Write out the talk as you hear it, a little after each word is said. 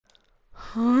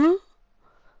Huh?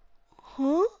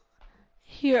 Huh?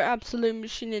 Here, absolute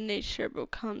machine in nature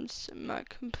becomes my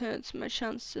compares my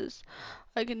chances.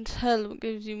 I can tell what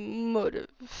gives you motive.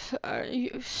 Are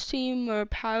you steam or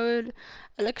powered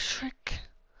electric?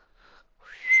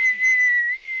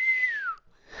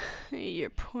 Your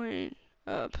point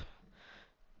up.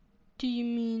 Do you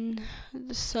mean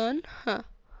the sun? Huh.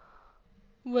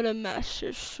 What a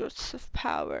master source of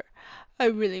power. I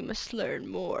really must learn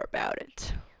more about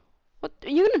it. What? Are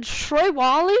you gonna destroy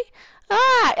Wally?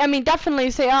 Ah! I mean, definitely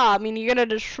say ah. I mean, you're gonna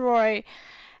destroy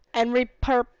and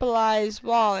repurplize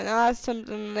Wally. Now that's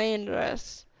something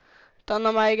dangerous. Don't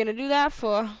know why you're gonna do that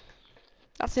for.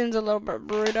 That seems a little bit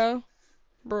brutal.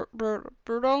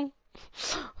 Brutal?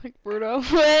 Like brutal.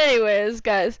 But anyways,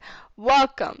 guys,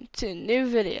 welcome to a new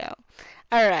video.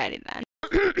 Alrighty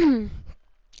then.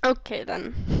 Okay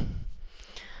then.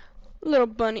 Little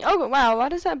bunny. Oh wow, why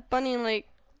does that bunny like?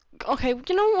 Okay,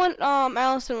 you know what?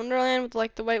 Alice in Wonderland with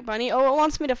like the white bunny. Oh, it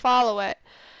wants me to follow it.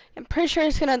 I'm pretty sure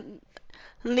it's gonna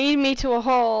lead me to a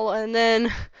hole, and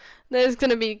then there's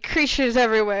gonna be creatures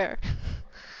everywhere.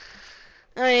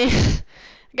 I mean,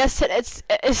 I guess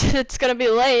it's gonna be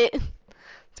late.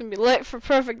 It's gonna be late for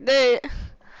perfect date.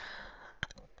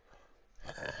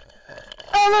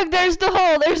 Oh look, there's the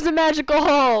hole. There's the magical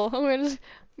hole. I'm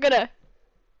gonna.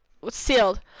 It's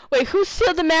sealed. Wait, who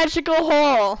sealed the magical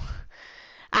hole?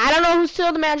 I don't know who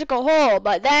sealed the magical hole,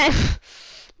 but that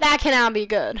cannot be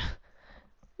good.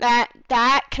 That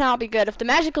cannot be good. If the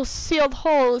magical sealed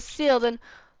hole is sealed, then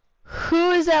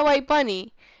who is that white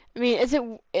bunny? I mean, is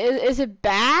it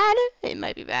bad? It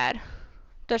might be bad.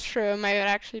 That's true. It might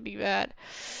actually be bad.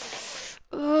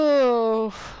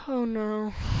 Oh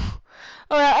no.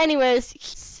 Oh well, anyways,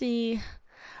 see,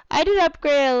 I did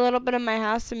upgrade a little bit of my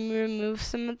house and remove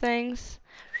some things.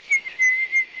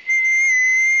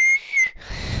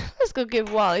 Let's go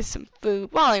give Wally some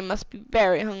food. Wally must be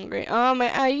very hungry. Oh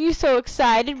my, are you so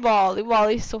excited, Wally?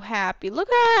 Wally's so happy. Look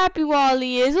how happy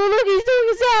Wally is. Oh look, he's doing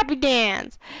his happy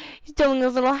dance. He's doing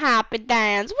his little happy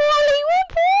dance. Wally,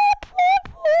 whoop whoop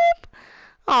whoop whoop.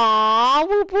 Aww,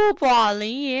 whoop whoop,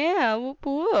 Wally. Yeah, whoop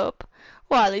whoop.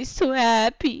 Wally's so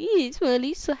happy.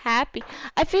 Wally's so happy.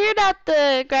 I figured out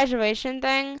the graduation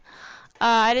thing.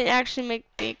 I didn't actually make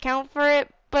the account for it,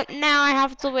 but now I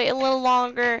have to wait a little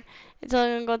longer until I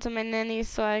can go to my nanny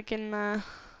so I can,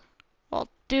 well,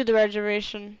 do the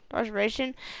reservation.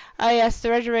 Reservation? Oh, yes,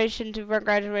 the reservation to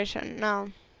graduation.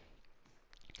 No.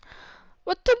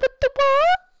 What?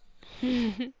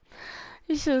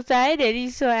 He's so excited.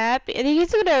 He's so happy. I think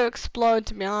he's gonna explode.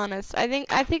 To be honest, I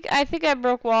think I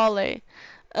broke Wally.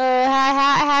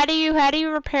 How do you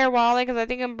repair Wally? Because I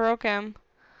think I broke him.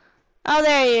 Oh,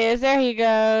 there he is. There he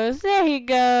goes. There he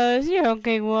goes. You're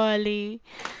okay, Wally.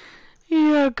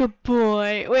 You're a good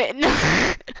boy. Wait, no.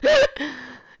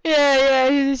 yeah,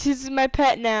 he's my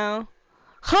pet now.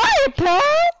 Hi, pal.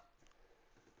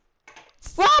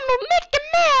 I'm Mickey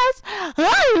Mouse.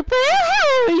 Hi,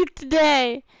 pal. How are you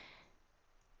today?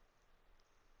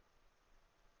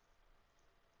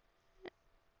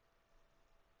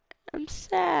 I'm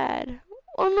sad.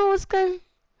 Oh no, what's going?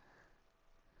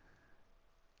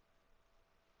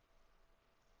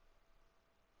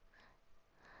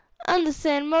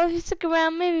 Understand. Well, if you stick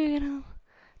around, maybe we can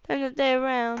turn the day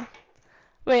around.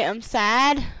 Wait, I'm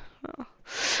sad? Oh.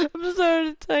 I'm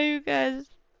sorry to tell you guys,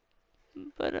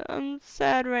 but I'm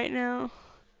sad right now.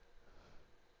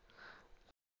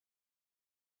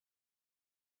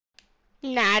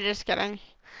 Nah, just kidding.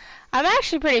 I'm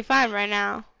actually pretty fine right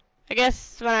now. I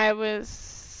guess when I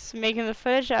was making the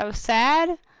footage, I was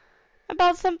sad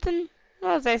about something.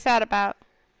 What was I sad about?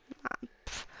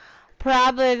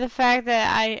 Probably the fact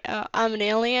that I'm an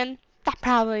alien. That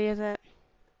probably is it.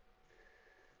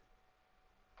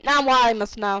 Now Wally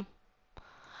must know.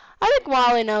 I think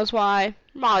Wally knows why.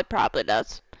 Wally probably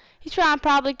does. He's trying to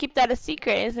probably keep that a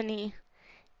secret, isn't he?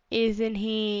 Isn't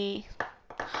he?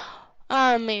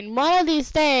 I mean, one of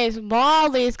these days,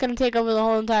 Wally is gonna take over the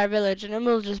whole entire village, and it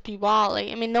will just be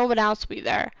Wally. I mean, no one else will be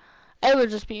there. It would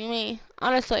just be me,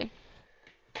 honestly.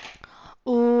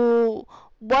 Ooh,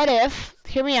 what if?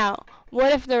 Hear me out.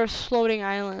 What if there's floating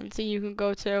islands that you can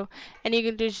go to, and you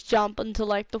can just jump into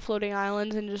like the floating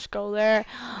islands and just go there?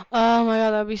 Oh my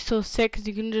god, that'd be so sick, 'cause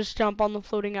you can just jump on the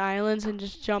floating islands and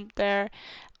just jump there.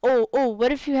 Oh,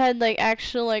 what if you had like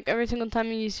actual like every single time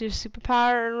you use your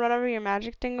superpower or whatever, your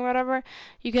magic thing or whatever,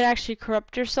 you can actually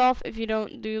corrupt yourself if you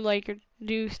don't do like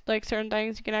certain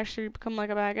things. You can actually become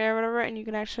like a bad guy or whatever, and you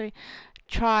can actually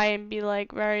try and be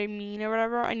like very mean or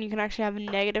whatever, and you can actually have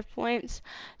negative points.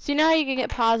 So you know how you can get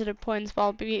positive points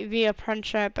via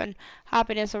friendship and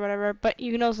happiness or whatever, but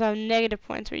you can also have negative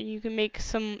points where you can make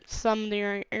some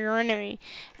your enemy,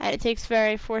 and it takes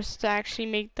very force to actually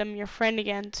make them your friend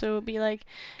again. So it'll be like,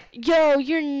 yo,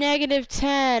 you're -10,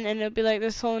 and it'll be like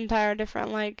this whole entire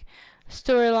different like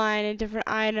storyline and different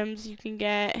items you can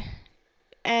get,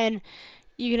 and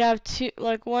you could have two,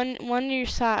 like one your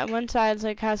side, one side's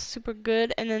like has super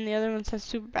good, and then the other one says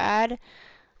super bad.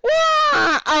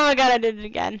 Wah! Oh my god, I did it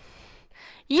again.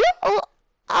 You,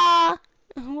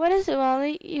 what is it,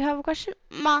 Wally? You have a question?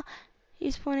 Ma,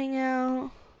 he's pointing out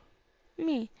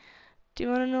me. Do you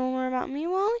want to know more about me,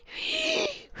 Wally?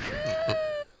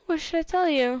 What should I tell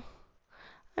you?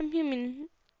 I'm human.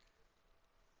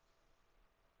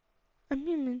 I'm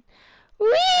human.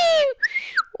 Wee!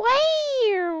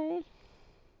 Wow!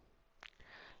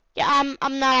 Yeah,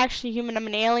 I'm not actually human. I'm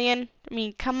an alien. I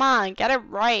mean, come on, get it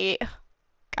right.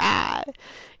 God.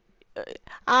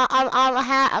 I'm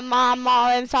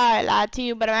sorry I lied to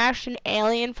you, but I'm actually an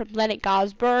alien from planet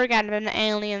Gosberg. I've been an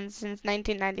alien since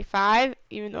 1995,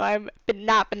 even though I've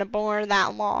not been born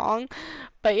that long.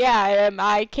 But yeah,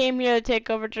 I came here to take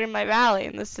over Dreamlight Valley,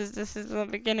 and this is the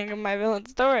beginning of my villain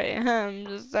story. I'm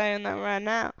just saying that right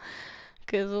now,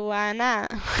 'cause why not?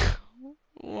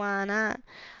 Why not?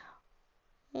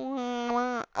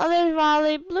 Oh, there's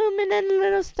Riley blooming in a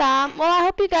little stomp. Well, I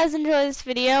hope you guys enjoy this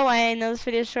video. I know this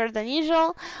video is shorter than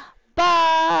usual,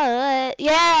 but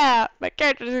yeah, my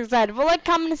character's excited. Well, like,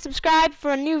 comment, and subscribe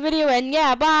for a new video, and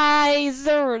yeah, bye,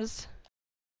 zers.